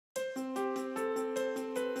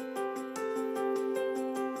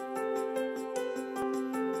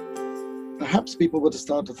perhaps people were to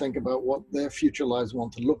start to think about what their future lives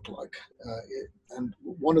want to look like. And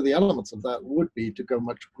one of the elements of that would be to go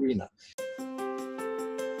much greener.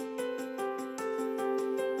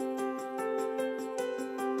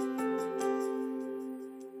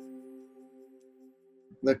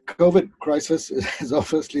 The COVID crisis is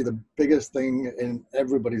obviously the biggest thing in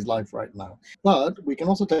everybody's life right now. But we can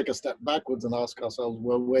also take a step backwards and ask ourselves,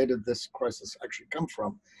 well, where did this crisis actually come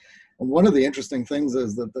from? And one of the interesting things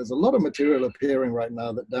is that there's a lot of material appearing right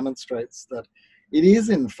now that demonstrates that it is,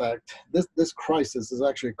 in fact, this crisis is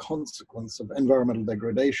actually a consequence of environmental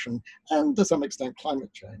degradation and, to some extent,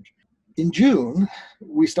 climate change. In June,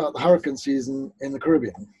 we start the hurricane season in the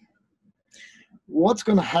Caribbean. What's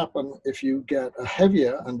going to happen if you get a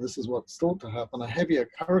heavier, and this is what's thought to happen, a heavier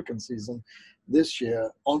hurricane season this year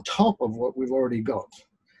on top of what we've already got?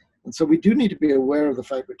 And so we do need to be aware of the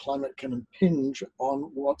fact that climate can impinge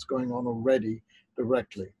on what's going on already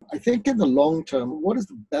directly. I think in the long term, what is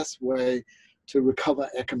the best way to recover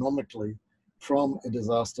economically from a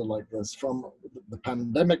disaster like this, from the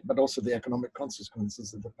pandemic, but also the economic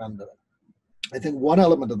consequences of the pandemic? I think one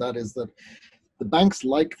element of that is that the banks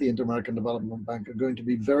like the Interamericano Development Bank are going to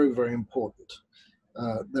be very, very important.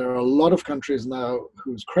 There are a lot of countries now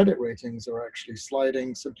whose credit ratings are actually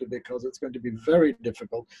sliding simply because it's going to be very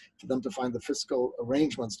difficult for them to find the fiscal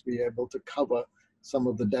arrangements to be able to cover some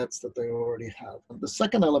of the debts that they already have. The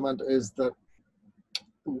second element is that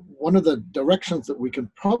one of the directions that we can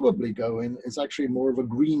probably go in is actually more of a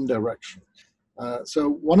green direction. So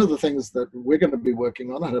one of the things that we're going to be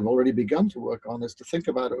working on and have already begun to work on is to think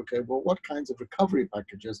about, okay, well, what kinds of recovery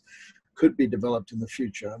packages could be developed in the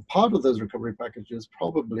future? And part of those recovery packages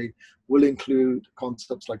probably will include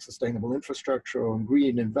concepts like sustainable infrastructure and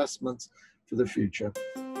green investments for the future.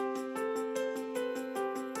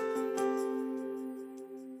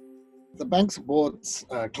 The bank supports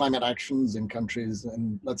climate actions in countries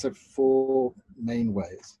in, let's say, 4 main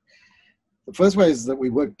ways. The first way is that we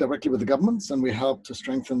work directly with the governments and we help to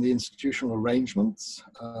strengthen the institutional arrangements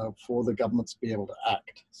for the governments to be able to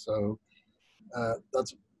act. So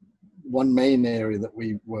that's one main area that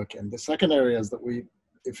we work in. The second area is that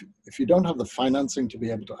if you don't have the financing to be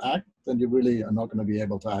able to act, then you really are not going to be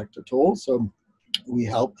able to act at all. So we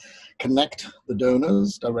help connect the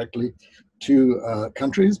donors directly to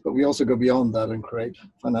countries, but we also go beyond that and create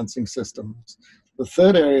financing systems. The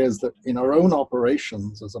third area is that in our own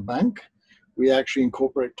operations as a bank, we actually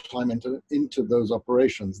incorporate climate into those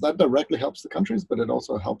operations. That directly helps the countries, but it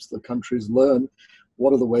also helps the countries learn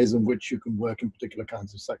what are the ways in which you can work in particular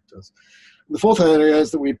kinds of sectors. The fourth area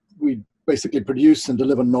is that we basically produce and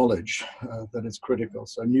deliver knowledge that is critical,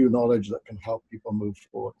 so new knowledge that can help people move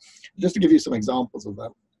forward. Just to give you some examples of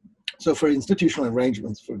that. So for institutional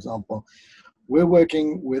arrangements, for example, we're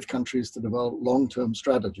working with countries to develop long-term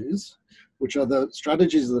strategies, which are the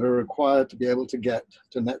strategies that are required to be able to get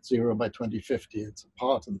to net zero by 2050. It's a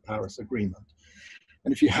part of the Paris Agreement.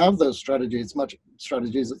 And if you have those strategies,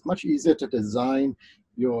 it's much easier to design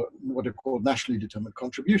your what are called nationally determined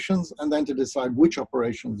contributions, and then to decide which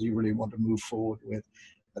operations you really want to move forward with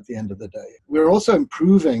at the end of the day. We're also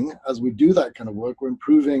improving, as we do that kind of work, we're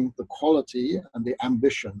improving the quality and the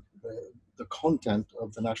ambition, the content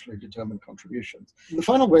of the nationally determined contributions. The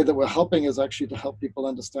final way that we're helping is actually to help people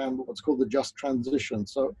understand what's called the just transition.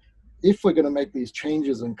 So if we're going to make these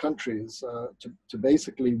changes in countries to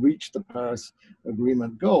basically reach the Paris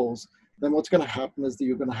Agreement goals, then what's going to happen is that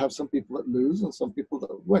you're going to have some people that lose and some people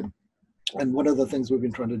that win. And one of the things we've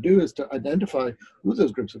been trying to do is to identify who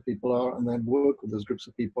those groups of people are and then work with those groups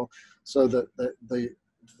of people so that the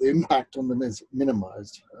impact on them is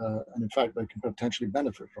minimized. And in fact, they can potentially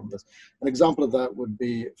benefit from this. An example of that would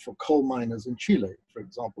be for coal miners in Chile. For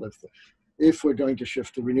example, if we're going to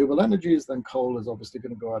shift to renewable energies, then coal is obviously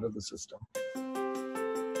going to go out of the system.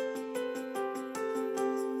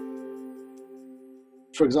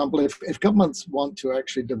 For example, if governments want to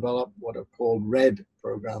actually develop what are called RED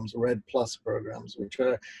programs, RED Plus programs, which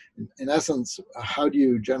are in essence, how do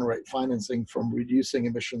you generate financing from reducing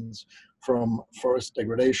emissions from forest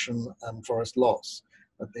degradation and forest loss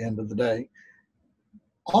at the end of the day?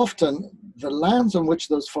 Often the lands on which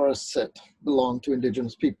those forests sit belong to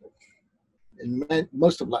indigenous people. In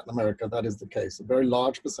most of Latin America, that is the case. A very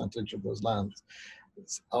large percentage of those lands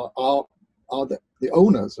the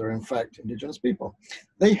owners are in fact indigenous people.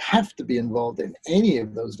 They have to be involved in any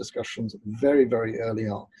of those discussions very, very early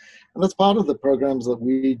on. And that's part of the programs that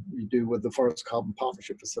we do with the Forest Carbon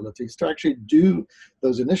Partnership Facilities, to actually do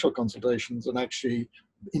those initial consultations and actually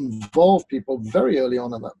involve people very early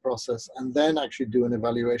on in that process, and then actually do an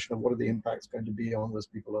evaluation of what are the impacts going to be on those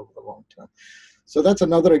people over the long term. So that's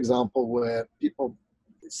another example where people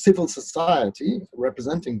civil society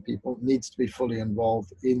representing people needs to be fully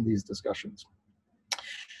involved in these discussions.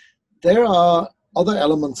 There are other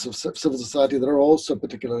elements of civil society that are also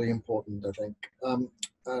particularly important, I think.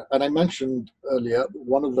 And I mentioned earlier,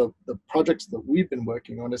 one of the projects that we've been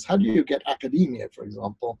working on is how do you get academia, for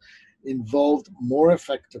example, involved more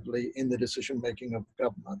effectively in the decision-making of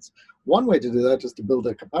governments. One way to do that is to build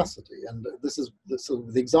their capacity. And this is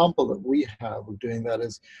the example that we have of doing that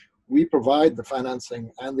is we provide the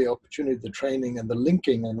financing and the opportunity, the training and the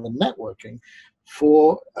linking and the networking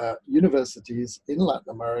for universities in Latin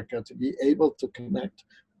America to be able to connect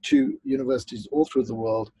to universities all through the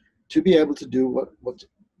world, to be able to do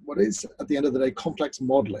what is, at the end of the day, complex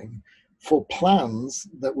modeling for plans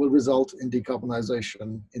that will result in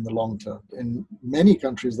decarbonization in the long term. In many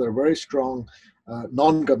countries, there are very strong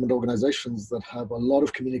non-government organizations that have a lot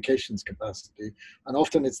of communications capacity, and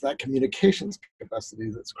often it's that communications capacity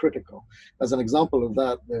that's critical. As an example of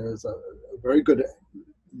that, there's a very good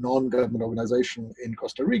non-government organization in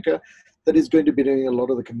Costa Rica that is going to be doing a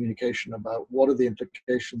lot of the communication about what are the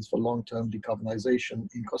implications for long-term decarbonization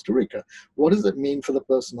in Costa Rica. What does it mean for the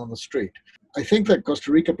person on the street? I think that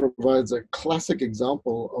Costa Rica provides a classic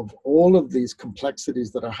example of all of these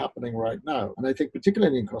complexities that are happening right now. And I think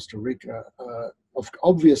particularly in Costa Rica,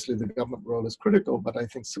 obviously the government role is critical, but I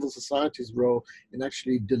think civil society's role in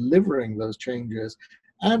actually delivering those changes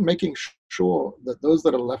and making sure that those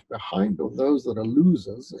that are left behind or those that are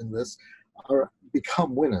losers in this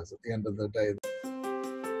become winners at the end of the day.